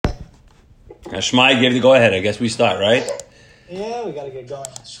Shmai gave the go-ahead. I guess we start, right? Yeah, we got to get going.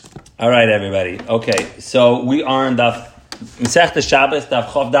 All right, everybody. Okay, so we are in Daf Masechta Shabbos, Daf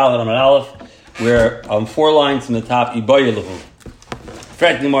Chav Daled Amud Aleph. We're 4 lines from the top. Ibayir Lahu.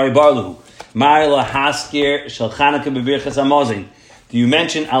 Fret Nimar Ibar Lahu. Ma'ila Haskir Shel Chanukah B'Birchas Hamazon. Do you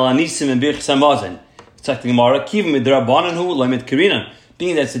mention Al Anisim in Birchas Hamazon? It's like the Gemara. Kivim Midrabanan Hu Lemit Karina.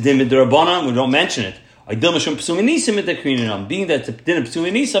 Being that's the din Midrabanan, we don't mention it. Being that's the din of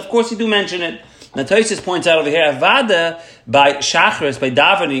Psumi Nisa, of course you do mention it. Now Tosfos points out over here, Avada by Shachris, by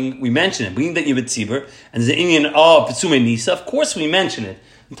davening, we mention it. Being that you Tzibur, and the Indian of Psumi Nisa, of course we mention it.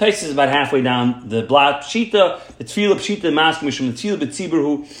 And Tosfos is about halfway down the block. Pshita, the Tefillah Pshita, Mask Mishum, the Tefillah B'Tzibur,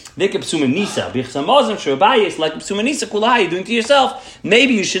 who Vika Psumi Nisa, Birchas Hamazon, Shurabayis, like Psumi Nisa, Kulai, you're doing to yourself.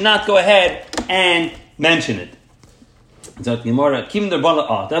 Maybe you should not go ahead and mention it. That's Gemara's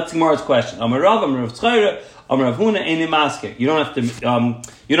question. Amarav, Amarav Tzchayra, Amarav Huna, Eini Masker. You don't have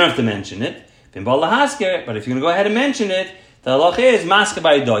to mention it. But if you're going to go ahead and mention it, the halacha is Masker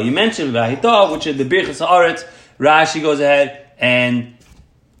B'Hidah. You mentioned B'Hidah, which is the Birchas Haaretz. Rashi goes ahead.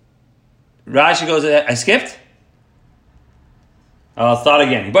 I skipped. I'll start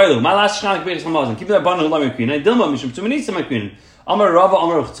again. My last Shchanik Birchas Hamazon. Keep that bundle of Dilma Mishum Tzumanisa Makunin. Amar Rava,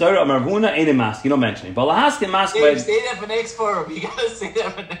 Amar Tzara, Amar Huna, Eini Mask. You don't mention it. But Lahaskin Mask. Say that for next forum. You gotta say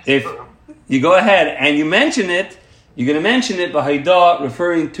that for next forum. You go ahead and you mention it, you're going to mention it by Haidah,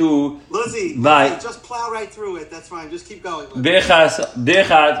 referring to. Lizzie, just plow right through it. That's fine. Just keep going. Birchas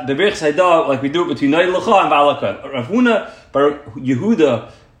Haidah, like we do it between Noid L'cha and Valakad. Rav Huna, Bar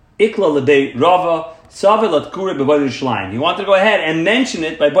Yehuda, Ikla Lebei Rava. He wanted to go ahead and mention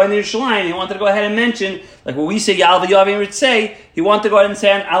it by Bnei Yerushalayim. He wanted to go ahead and mention, like what we say, Yalva Yavi and Ritzei. He wanted to go ahead and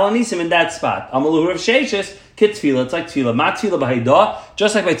say Al Anisim in that spot. Amalu Rav Sheishis, Kit Tefillah. It's like Tefillah. Ma Tefillah b'Haidah.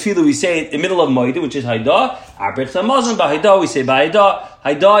 Just like by Tefillah we say it in the middle of Moedim, which is Haidah. Our Birchas Hamazon b'Haidah we say b'Haidah.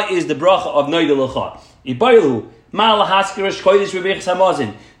 Haidah is the bracha of Noid L'cha. Ibaylu. Ma lahaskirish kodesh b'Birchas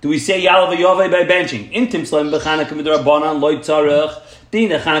Hamazon. Do we say Yalva Yavi by benching? Intim Slam b'Chanukah midrabanan loy tzarech. Being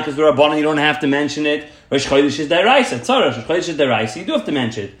that Chanukah is Rabbanan, you don't have to mention it. Rosh Chodesh is Daraisa. Tzara, Rosh Chodesh is Daraisa. You do have to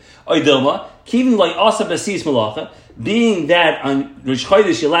mention it. Oidilma, kivin loy asa basis malacha. Being that on Rosh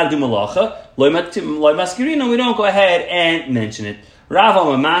Chodesh you're allowed to do malacha, loy maskirino, we don't go ahead and mention it. Rav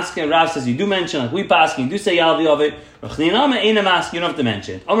Amar Masker, Rav says you do mention, like we pass, you do say Yalvi of it. Rachninama Eina Mask, you don't have to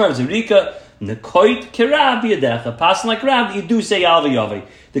mention it. Amar Zerika, Nekoit Kerav Yadecha, passing like Rav, you do say Yalvi Yavi.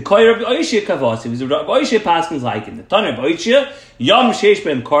 The Koyer of Oishia Kavasi was Rabbi Oishia Paskins like in the Tanner of Oishia, Yom Sheish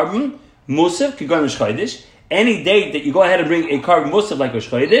Ben Carbon, Musaf, Kigon Rosh Chodesh. Any date that you go ahead and bring a carbon Musaf like Rosh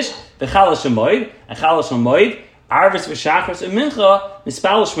Chodesh, the Chalash Hamoid, and Chalash Hamoid, Arvis V'Shachris and Mincha,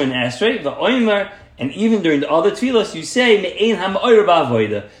 Mispalish Ben Esrei, the Oimer, and even during the other tefillas, you say Me'ein HaMoira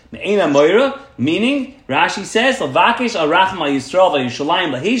Ba'avoida. Me'ein HaMoira, meaning Rashi says Lavakish Arachma Yisrael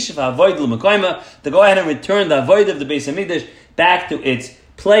VaYishalayim LaHishav HaAvoid L'Mekoyma, to go ahead and return the Avoid of the Beis Hamikdash back to its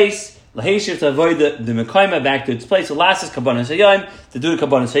place. Laheshiv to avoid the Mekoyma back to its place. The last is Kabbanas Hayom, to do the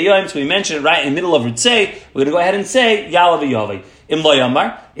Kabbanas Hayom. So we mentioned it right in the middle of Ritzei. We're going to go ahead and say Yalav Yavi. Im Lo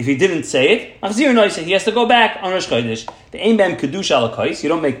Yamar, if he didn't say it, Achzir Noise, he has to go back on Rosh Chodesh. The Ein Bem Kedush Alakais, you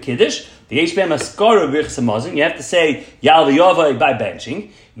don't make Kiddush. The Yesh Bem Askara Birchas Hamazon, you have to say Yalav Yavi by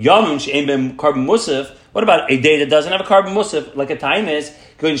benching. Yamun She'ein Bem Carbon Musaf. What about a day that doesn't have a carbon musaf, like a tainis,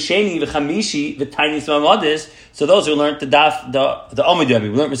 going sheni v'chamishi v'tainis v'amadis? So those who learned the Amud Yavi,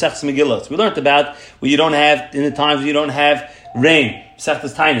 we learned Masechtas Megillah. We learned about where you don't have, in the times where you don't have rain,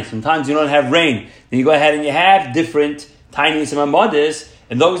 Masechtas Tainis. Sometimes you don't have rain. Then you go ahead and you have different tainis and amadis.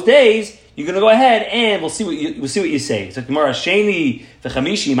 In those days, you're going to go ahead and we'll see what you say. It's like Gemara sheni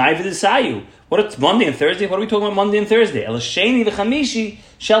v'chamishi ma'ay v'desayu. What it's Monday and Thursday? What are we talking about Monday and Thursday? El sheni v'chamishi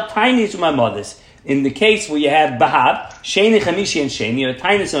shel tainis v'amadis. In the case where you have Bahab, Sheni, Chamishi, and Sheni, you have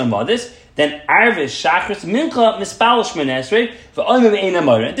Tainus and Amadis, then Arvis, Shachris, Mincha, Mispalish, Menesrei, V'oimim Ein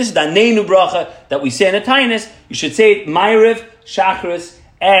HaMoira. This is the Neinu Bracha that we say in a Tainus. You should say it Ma'ariv, Shachris,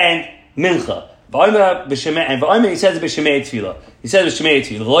 and Mincha. V'oimim, and V'oimim, he says it B'Shemei Tefillah. He says B'Shemei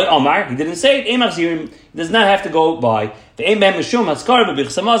Tefillah. V'loi Omar, he didn't say it. Ein Machzirim, he does not have to go by. V'ein B'hem Meshum, Haskar,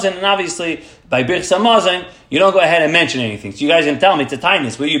 B'Birchas Hamazon, and obviously, by Birchas Hamazon, you don't go ahead and mention anything. So you guys are going to tell me it's a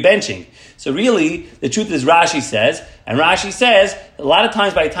Tainus. Where are you benching? So really, the truth is Rashi says, a lot of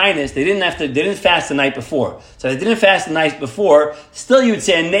times by Tainus, they didn't fast the night before. So if they didn't fast the night before, still you would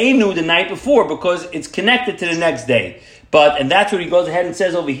say a Neinu the night before because it's connected to the next day. And that's what he goes ahead and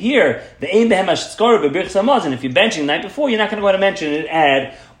says over here, the Ein Behem HaSheskara B'Birchas Hamazon, if you're benching the night before, you're not going to go ahead and mention it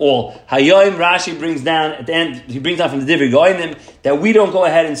at all. Hayoim, Rashi brings down, at the end, he brings down from the Divrei Goinim, that we don't go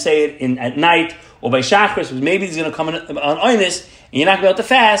ahead and say it at night, or by Shachris, maybe he's going to come on Oinus, and you're not going to be able to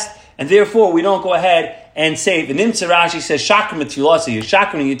fast, and therefore we don't go ahead and say, the Nimtza Rashi says, Shakram Tfilah, so you're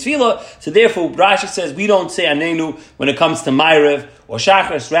Shakram your Tfilah. So therefore, Rashi says, we don't say Anenu when it comes to Ma'ariv or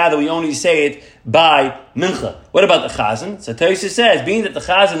Shachris, rather we only say it by Mincha. What about the Chazan? So Tosha says, being that the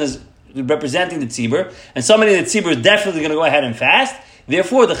Chazan is representing the Tzibur, and somebody in the Tzibur is definitely going to go ahead and fast,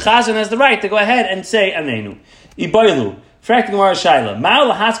 therefore the Chazan has the right to go ahead and say Anenu. Ibaylu. Are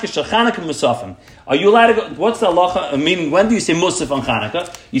you allowed to go? What's the halacha? Meaning, when do you say Musaf on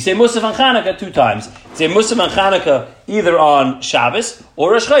Chanukah? You say Musaf on Chanukah 2 times. You say Musaf on Chanukah either on Shabbos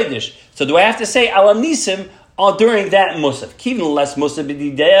or Rosh Chodesh. So do I have to say Al Nisim during that Musaf? Even less Musaf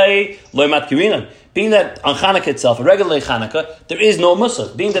b'didei loymat kirinan. Being that on Chanukah itself, a regular Chanukah, there is no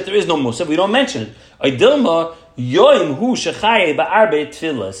Musaf. Being that there is no Musaf, we don't mention it. Idilma yoim hu shechaye ba'arbe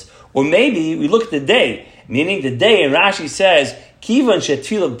tfilas. Or maybe we look at the day. Meaning the day, and Rashi says, Kivan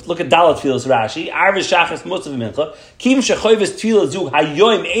shetfilah, look at Dalat Tfilas Rashi, Arvis Shachas Musaf Mincha, Kivan shechoyves Tfilah Zug,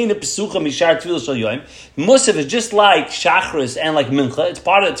 Hayoim Eine Pesucha Mishar Tfilah Shal Yoim. Musaf is just like Shachris and like Mincha, it's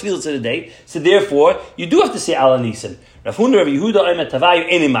part of the Tfilas of the day, so therefore, you do have to say Al Nisim. Rav Huna Rav Yehuda Omer Tavayu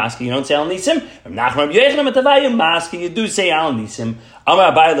Eine Maski, you don't say Al Nisim. Rav Nachman Rav Yochanan Omer Tavayu Maski, you do say Al Nisim.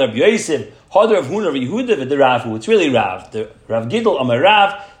 Amar Abai Rav Yosef, Hodar Rav Huna Rav Yehuda V'the Ravu, it's really Rav. The Rav Gidl Amar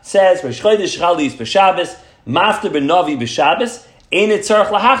Rav says, Rosh Chodesh Chalis B'Shabbos, Mafter b'Navi b'Shabbos, ain't it tzarich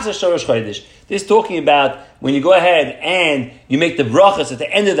lahachzor shel Rosh Chodesh. This is talking about when you go ahead and you make the brachas at the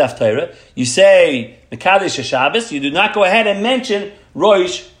end of the Haftarah, you say Mekadesh HaShabbos, you do not go ahead and mention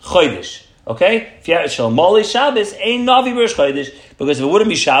Rosh Chodesh. Okay? If you have Shel Moli Shabbos, ain't Navi Rosh Chodesh, because if it wouldn't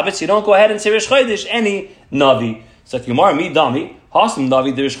be Shabbos, you don't go ahead and say Rosh Chodesh, any Navi. So if Yomar mi dami, hasam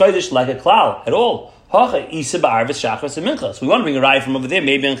Navi the Rosh Chodesh like a klal at all. So we want to bring a raya from over there.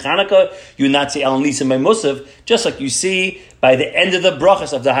 Maybe in Chanukah you would not say Al Nisim by Musaf, just like you see by the end of the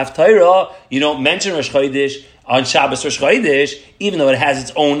brachas of the Haftarah, you don't mention Rosh Chodesh on Shabbos Rosh Chodesh, even though it has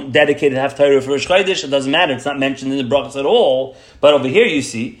its own dedicated Haftarah for Rosh Chodesh. It doesn't matter; it's not mentioned in the brachas at all. But over here you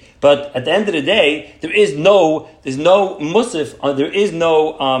see. But at the end of the day, there's no Musaf, there is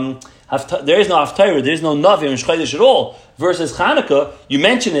no Haftarah, there is no Navi on Rosh Chodesh at all. Versus Chanukah, you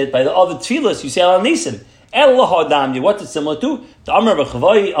mention it by the other tefillas, you say Al Nisim. What's it similar to? The Amar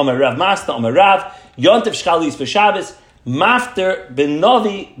B'Chavoi, Amar Rav Masna, Amar Rav, Yontif Shchalis B'Shabbos, Mafter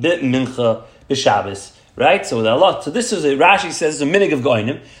B'Navi B'Mincha B'Shabbos. Right? So this is a Rashi says a minig of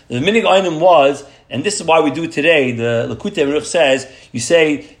Goinim. The minig Goinim was, and this is why we do today, the Likutei Aruch says, you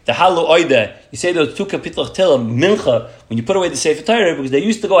say the Halu Oida, you say those 2 kapitach Tehillim, Mincha, when you put away the Sefer Torah, because they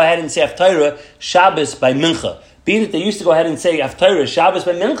used to go ahead and say Haftarah Shabbos by Mincha. Being that they used to go ahead and say Haftarah Shabbos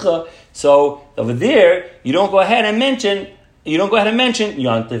by Mincha, so over there you don't go ahead and mention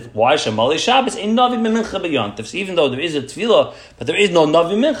Yontif. Why Shamali Shabbos in Navi Mincha by Yontif? So even though there is a tefillah, but there is no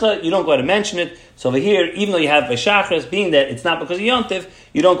Navi Mincha, you don't go ahead and mention it. So over here, even though you have Veshachris, being that it's not because of Yontif,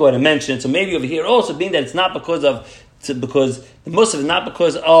 you don't go ahead and mention it. So maybe over here also, being that it's not because the Musaf is not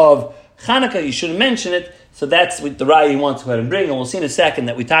because of Chanukah, you shouldn't mention it. So that's what the raya he wants to go ahead and bring, and we'll see in a second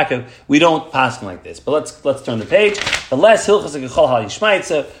that we don't paskin like this. But let's turn the page. The less hilchas gechol hal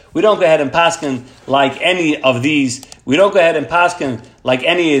yishmaitza, we don't go ahead and paskin like any of these. We don't go ahead and paskin like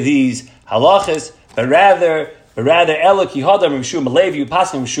any of these halachas, but rather ela ki hadam mishum alevi, you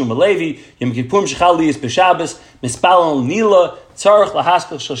paskin mishum alevi, yom kippurim shechal liyis b'Shabbos, mispalon nila tzarich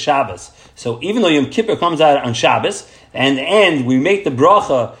lahaskal shel Shabbos. So even though Yom Kippur comes out on Shabbos, and we make the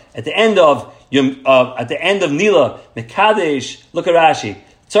bracha at the end of Nila, Mekadesh, look at Rashi.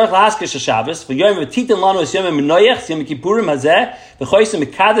 Tzarich lahaskal Shabbos, v'yom v'titin lanu es yom menoyach, yom kippurim hazeh, v'choysim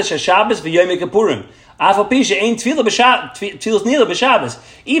Mekadesh Shabbos v'yom kippurim. Afal pisha ain't tefillah Nila b'Shabbos.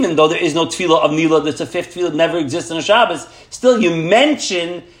 Even though there is no tefillah of Nila, that's a 5th tefillah that never exists in a Shabbos, still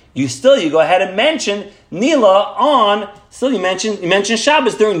you go ahead and mention Nila on, still you mention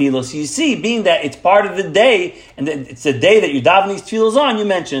Shabbos during Nila. So you see, being that it's part of the day, and it's the day that you daven these tefillahs on, you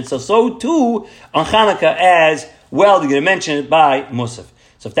mention it. So too on Chanukah as well, you're going to mention it by Musaf.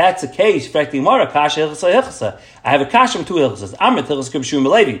 So if that's the case, I have a kasha from 2 hilchas. Amrit hilchas b'shur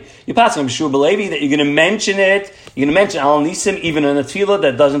b'levi. You pass on b'shur b'levi that you're going to mention it. You're going to mention Al Nisim even in a tefillah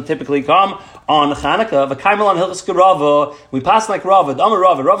that doesn't typically come on Chanukah. V'kaimel on hilchas Rava. We pass like Rava. Amar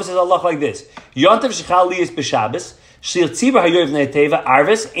Rava. Rava says Allah like this: Yontiv shechal liyis b'Shabbos shir tzibur hayoyv ne'teva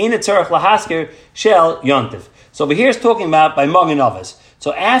arvis ein etzarich lahasker shel yontiv. So over here is talking about by Magen Avos.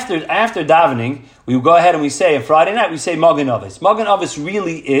 So after davening, we go ahead and we say, on Friday night, we say Magen Avos. Magen Avos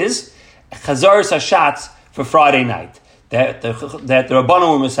really is Chazaras Hashatz for Friday night, that the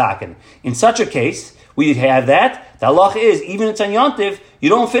Rabbanan were Masakin. In such a case, we have that. The halach is, even in Yontiv, you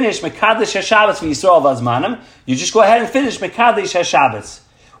don't finish Mekadesh HaShabbos for Yisrael Vazmanim, you just go ahead and finish Mekadesh HaShabbos.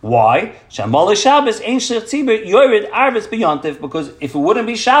 Why? Shamalei Shabbos ain't shlich tzibur yored arvis b'yontif, because if it wouldn't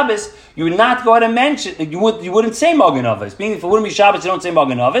be Shabbos, you would not go ahead and mention it. You wouldn't say Magen Avos. Meaning, if it wouldn't be Shabbos, you don't say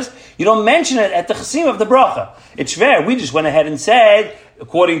Magen Avos. You don't mention it at the Chasim of the bracha. It's fair. We just went ahead and said,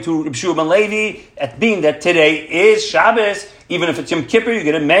 according to Reb Shua ben Levi, at being that today is Shabbos, even if it's Yom Kippur, you're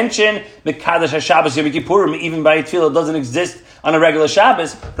going to mention Mekadosh HaShabbos Yom Kippurim, even by Tefillah doesn't exist on a regular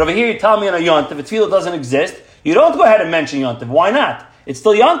Shabbos. But over here, you tell me on a Yontif, if Tefillah doesn't exist, you don't go ahead and mention Yontif. Why not? It's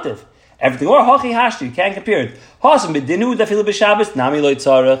still Yontif. Everything. Or Hachi Hashti, you can't compare it. Hasam b'dinu dafilu b'Shabbos, nami lo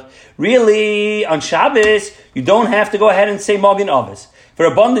tzarech. Really, on Shabbos, you don't have to go ahead and say Magen Avos. For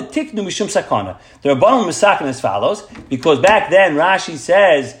Rabban tiknu mishum sakana. The Rabbanon misakin as follows, because back then Rashi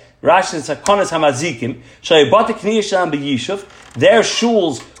says, Rashi says sakanas hamazikim, shayibata kniyasham b'yishuv, their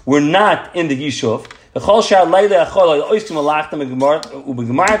shuls were not in the yishuv. V'chol shar leila achol oiskim malachtam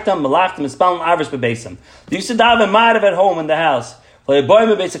u'b'gemartam malachtam espalm arvis b'beisam. They used to daven ma'ariv at home in the house. They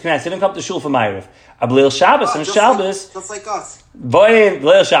didn't come to shul for ma'ariv. Ablil Shabbos and Shabbos, just like us.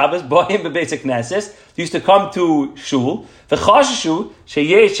 Boyim Shabbos, Boyim b'Beis Knesses. They used to come to shul. The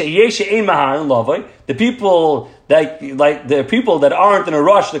people that aren't in a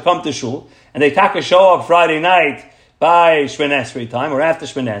rush to come to shul, and they take a show up Friday night by Shemon Esrei time or after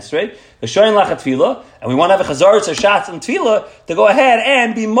Shemon Esrei. The shoyin lachat tefillah, and we want to have a chazaros or shots and tefillah to go ahead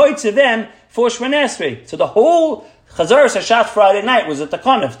and be moitze them for Shemon Esrei. So the whole Chazaros Hashat Friday night was a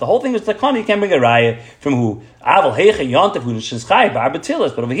takonif. The whole thing was takonif. You can't bring a raya from who? Aval heicha yontif hu nishenschai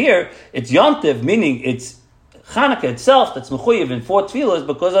ba'arbetilas. But over here, it's yontif, meaning it's Chanukah itself that's mechuyev in 4 tefillas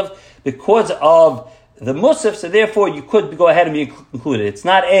because of the musaf. So therefore, you could go ahead and be included. It's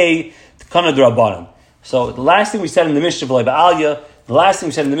not a takana d'rabbanan. So the last thing we said in the Mishnah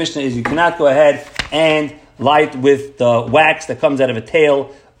is you cannot go ahead and light with the wax that comes out of a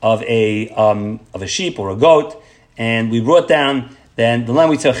tail of a sheep or a goat. And we brought down then the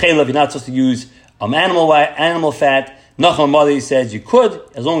language of chaylev, you're not supposed to use animal fat. Nachman Mali says you could,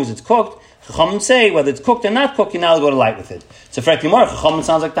 as long as it's cooked. Chachamim say whether it's cooked or not cooked, you're not allowed to go to light with it. So for Gemara, Chachamim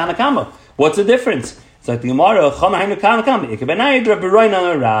sounds like Tanakama. What's the difference? It's like the Gemara, Chachamim Tanakama.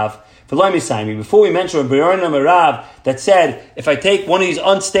 Before we mentioned Rabbi Yochanan Rav that said, if I take one of these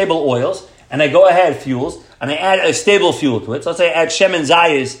unstable oils and I go ahead fuels and I add a stable fuel to it, so let's say I add Shemen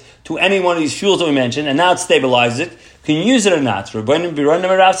Zayis to any one of these fuels that we mentioned, and now it stabilizes it. Can you use it or not? So Rabbi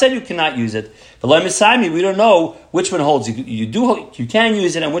Yochanan Rav said you cannot use it. But we don't know which one holds. You can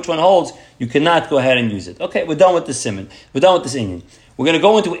use it, and which one holds, you cannot go ahead and use it. Okay, we're done with this simon. We're done with this inyan. We're going to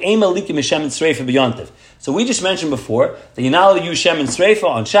go into Eima Likim Shemen Sreifa B'Yontif. So we just mentioned before that you're not allowed to use Shemen Sreifa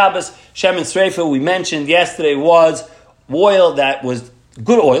on Shabbos. Shemen Sreifa, we mentioned yesterday, was oil that was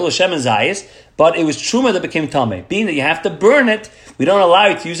good oil, or Shemen Zayis, but it was Truma that became Tameh. Being that you have to burn it, we don't allow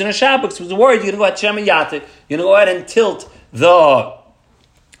you to use it on Shabbos. Because we're worried you're going to go ahead Shemen Yatek, you're going to go ahead and tilt the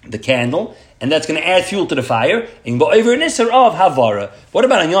candle, and that's going to add fuel to the fire, and go over an Isser of Havara. What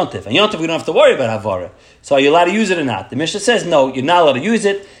about on Yontif? On Yontif, we don't have to worry about Havara. So are you allowed to use it or not? The Mishnah says no, you're not allowed to use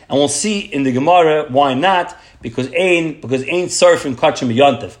it, and we'll see in the Gemara why not, because ain't surfing Kachim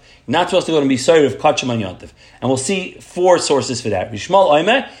Yontif. You're not supposed to go and be surf Kachim on Yontif. And we'll see 4 sources for that. Rishmal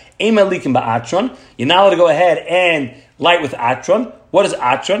Oimeh, Eima Likim Ba'atron. You're not allowed to go ahead and light with Atron. What is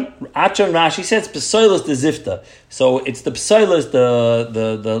Atron? Atron, Rashi says, Psoilas the Zifta. So it's the Psoilas,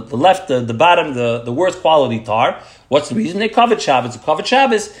 the left, the bottom, the worst quality tar. What's the reason? They covered Shabbos. It's a covered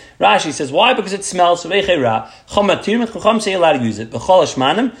Shabbos. Rashi says, why? Because it smells. Chacham say you're allowed to use it. B'chol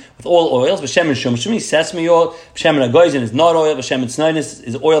hashmanim, with all oils. B'shemen shumshumi, sesame oil. B'shemen agoizin is not oil. B'shemen tznoinis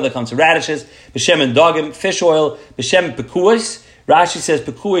is oil that comes from radishes. B'shemen dogim, fish oil. B'shemen pekuis. Rashi says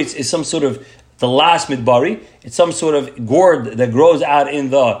pekuis is some sort of the last midbari. It's some sort of gourd that grows out in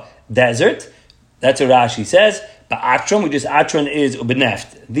the desert. That's what Rashi says. But atron, atron is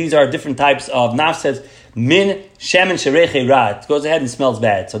ubeneft. These are different types of, Naf says, min shemen shereche rad. It goes ahead and smells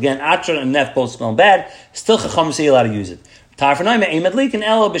bad. So again, atron and neft both smell bad. Still chacham say you're allowed to use it. You're supposed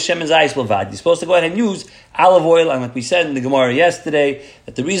to go ahead and use olive oil, and like we said in the Gemara yesterday,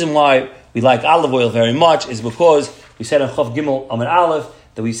 that the reason why we like olive oil very much is because we said in Chav Gimel Amar Aleph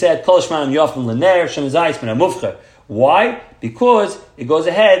that we said Kol Shman Yofim Lener Shem Zayis Min HaMufcher. Why? Because it goes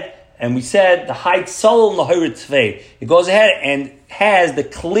ahead and we said the height Sol Nahirit Tvei. It goes ahead and has the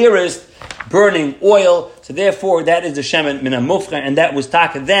clearest burning oil, so therefore that is the Shemen Min HaMufcher, and that was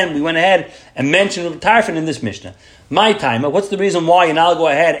Taka. Then we went ahead and mentioned Tarfin in this Mishnah. My time, what's the reason why you now go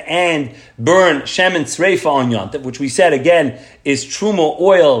ahead and burn Shemen Sreifa on Yontif, which we said again is Truma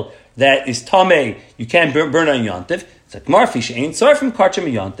oil that is Tameh, you can't burn on Yontif. It's like Marfish ain't sorry from Kachim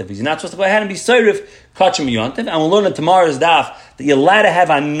Yontif. He's not supposed to go ahead and be Sorif Kachim Yontif. And we'll learn in tomorrow's daf that you're allowed to have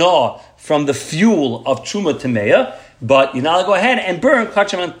a no from the fuel of Truma Tameya, but you're not allowed to go ahead and burn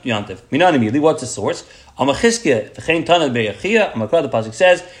Kachim on Yontif. Minan immediately, what's the source? Amachizkia, V'chein Tanad Be'yachia, Amakra, the Pasuk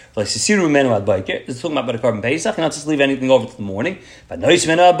says, V'leisisiru Menu Ad Baiker. This is talking about the Carbon Pesach, and not just leave anything over to the morning. But Nois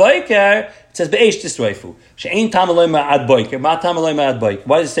Menu Ad Baiker, it says Be'esh Tisroifu. She'ein Tamaloi Ad Baiker, Ma Tamaloi Ad Baiker.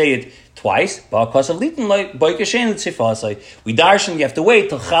 Why does it say it twice? Because of Litan Baiker Shein Tzifasai. We darshan, you have to wait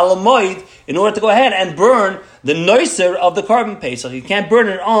till Chalamoid in order to go ahead and burn the noiser of the Carbon Pesach. You can't burn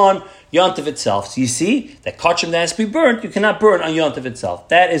it on Yontif itself. So you see that kachim that has to be burnt, you cannot burn on Yontif itself.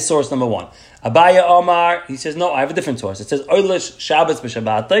 That is source number one. Abaya Omar, he says, no, I have a different source. It says, Oilish Shabbos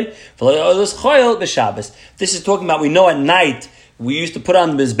b'Shabbatay, Oilish Choyel b'Shabbos. This is talking about, we know at night, we used to put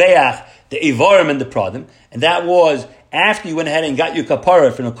on the Mizbeach, the Evarim and the Pradim, and that was after you went ahead and got your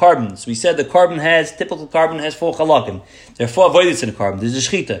kapara from the carbon. So we said the typical carbon has 4 chalakim. There are 4 avoidance in the carbon. There's the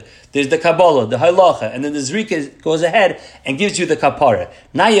shechita, there's the kabbalah, the halacha, and then the zrika goes ahead and gives you the kapara.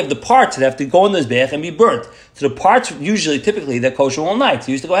 Now you have the parts that have to go in this beach and be burnt. So the parts typically, they're kosher all night. So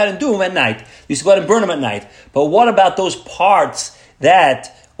you used to go ahead and do them at night. You used to go ahead and burn them at night. But what about those parts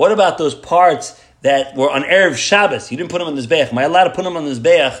that were on Erev Shabbos? You didn't put them on this beach. Am I allowed to put them on this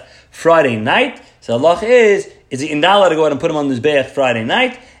beach Friday night? So Allah is it you're not allowed to go ahead and put them on this Be'ech Friday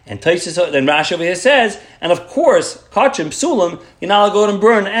night? And Taisus, then Rashi over here says, and of course, Kachim, Psulim, you're not allowed to go ahead and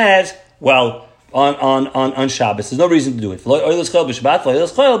burn as, well, on Shabbos. There's no reason to do it.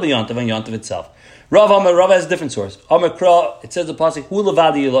 Yontiv itself. Rav has a different source. It says the pasuk, Hu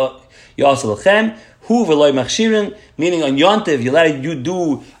levadi yasel lechem, Hu v'loy machshirin, meaning on Yontiv, you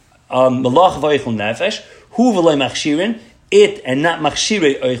do malach v'oichel nefesh, Hu v'loy machshirin, it and not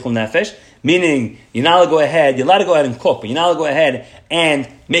machshirei oichel nefesh, meaning you're not allowed to go ahead and cook, but you're not allowed to go ahead and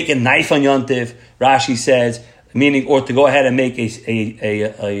make a knife on Yontiv, Rashi says, meaning, or to go ahead and make a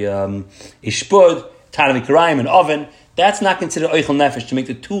shpud, tanav karayim, an oven. That's not considered oichel nefesh, to make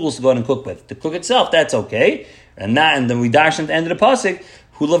the tools to go ahead and cook with. To cook itself, that's okay. And then we dash at the end of the pasuk,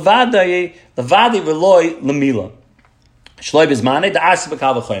 hu levadi veloy lemila. So if you look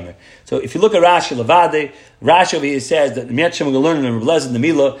at Rashi Levade, Rashi over here says that the Miat we're learning in Rebelez the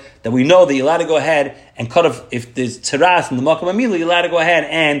Mila that we know that you're allowed to go ahead and cut off, if there's tzaras in the Makam Mila, you're allowed to go ahead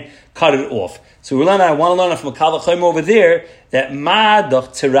and cut it off. So I want to learn from a Kavachomer over there that Ma'adach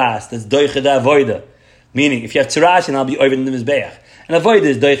tzaras, that's Doiche da Avoida. Meaning, if you have tzaras, you'll be over in the Mizbeach. And Avoida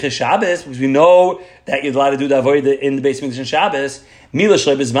is Doiche Shabbos, because we know that you're allowed to do the Avoida in the Beis Mikdash on Shabbos. Mila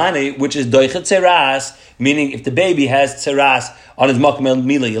Shloi Bizmani, which is Doiche Tzeras, meaning if the baby has Tzeras on his Makam El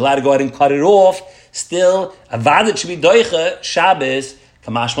Mila, you're allowed to go ahead and cut it off. Still, Avad should be Doiche Shabbos.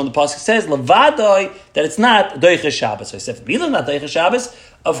 Kamashman the pasuk says Levadoi that it's not Doiche Shabbos. So I said, if Mila is not Doiche Shabbos,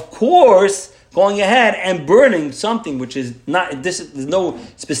 of course, going ahead and burning something which is not, there's no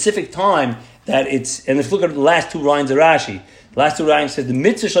specific time that it's, and if you look at the last 2 lines of Rashi, the last 2 lines says the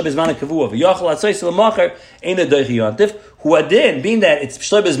mitzvah shel bezmane kavua v'yachal atzoyis l'macher ein a doichi yontif huadin, being that it's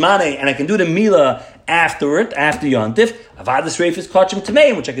shel bezmane and I can do the mila after yontif avadis reifus kachim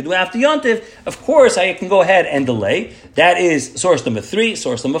tameim, which I can do after yontif. Of course, I can go ahead and delay. That is source number 3.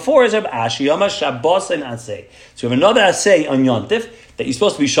 Source number 4 is Reb Ashi Yoma Shabbos and Asay. So we have another Asay on yontif that you're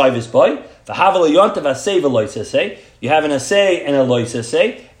supposed to be shayvis by. V'havel yontif Asay v'lois Asay. You have an Asay and a lois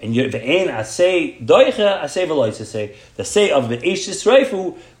Asay. And you ve'ein asay doiche asay v'lois asay. The say of the Eishtis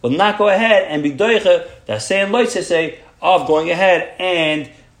Reifu will not go ahead and be doiche the asay and lois asay of going ahead and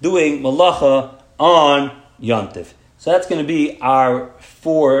doing malacha on Yontif. So that's going to be our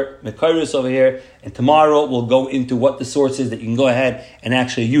 4 Mekairos over here. And tomorrow we'll go into what the source is that you can go ahead and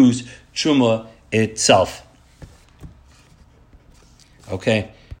actually use Truma itself. Okay.